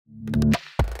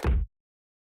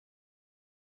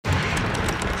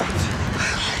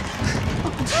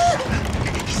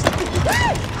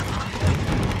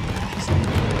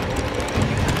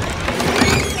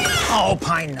Oh,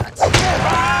 pine nuts. Oh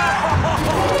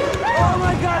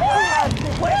my God!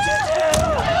 What did you do?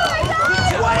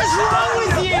 What is wrong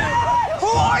with you? Who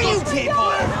are you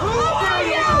people? Who are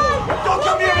you? Don't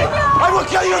come near me! I will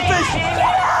kill your face!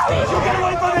 You get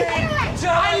away from me!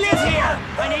 I live here.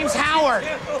 My name's Howard.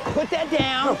 Put that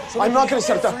down. No, I'm not gonna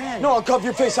set it down. No, I'll cuff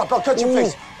your face up. I'll cut your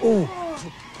face. Ooh.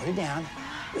 Put it down.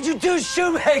 What'd you do,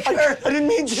 Shoemaker? I didn't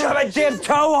mean to. Shut my damn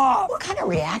toe off. What kind of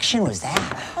reaction was that?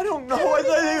 I don't know.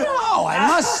 I I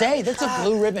must say, that's a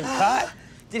blue ribbon cut.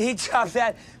 Did he chop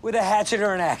that with a hatchet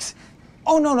or an axe?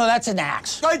 Oh, no, that's an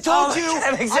axe. I told you.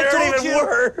 That makes it even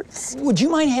worse. Would you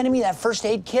mind handing me that first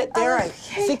aid kit there? I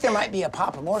think there might be a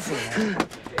pop of morphine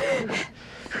there.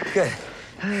 Good.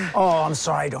 Oh, I'm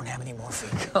sorry I don't have any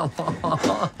morphine. Come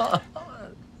on.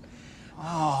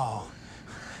 Oh.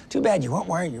 Too bad you weren't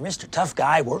wearing your Mr. Tough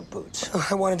Guy work boots.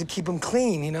 I wanted to keep them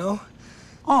clean, you know?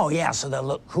 Oh, yeah, so they'll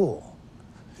look cool.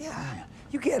 Yeah,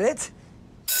 you get it.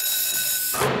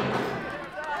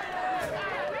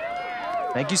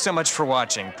 Thank you so much for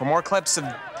watching. For more clips of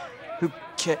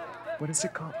what is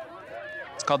it called?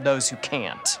 It's called Those Who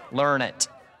Can't. Learn it.